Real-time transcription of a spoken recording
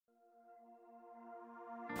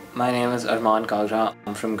My name is Armaan Kalra.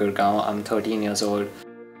 I'm from Gurgaon. I'm 13 years old.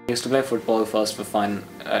 I used to play football first for fun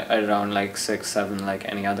around like 6, 7, like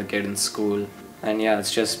any other kid in school. And yeah,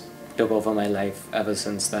 it's just took over my life ever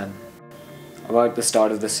since then. About the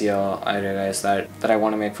start of this year, I realized that I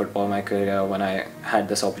want to make football my career when I had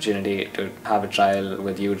this opportunity to have a trial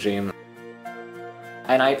with U-Dream.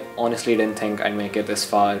 And I honestly didn't think I'd make it this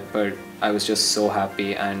far, but I was just so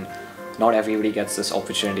happy, and not everybody gets this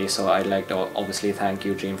opportunity, so I'd like to obviously thank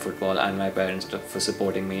you, Dream Football, and my parents for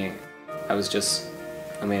supporting me. I was just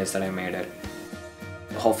amazed that I made it.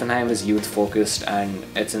 Hoffenheim is youth focused and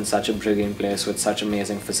it's in such a brilliant place with such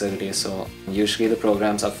amazing facilities, so usually the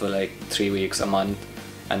programs are for like 3 weeks, a month,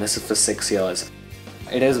 and this is for 6 years.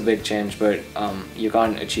 It is a big change, but you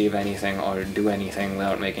can't achieve anything or do anything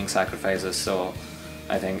without making sacrifices, so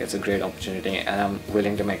I think it's a great opportunity and I'm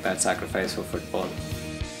willing to make that sacrifice for football.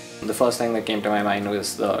 The first thing that came to my mind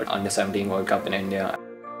was the Under-17 World Cup in India.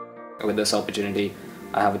 With this opportunity,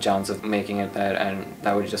 I have a chance of making it there, and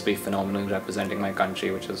that would just be phenomenal, representing my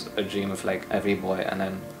country, which is a dream of like every boy. And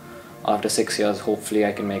then after 6 years, hopefully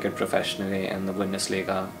I can make it professionally in the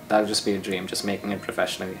Bundesliga. That would just be a dream, just making it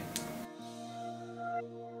professionally.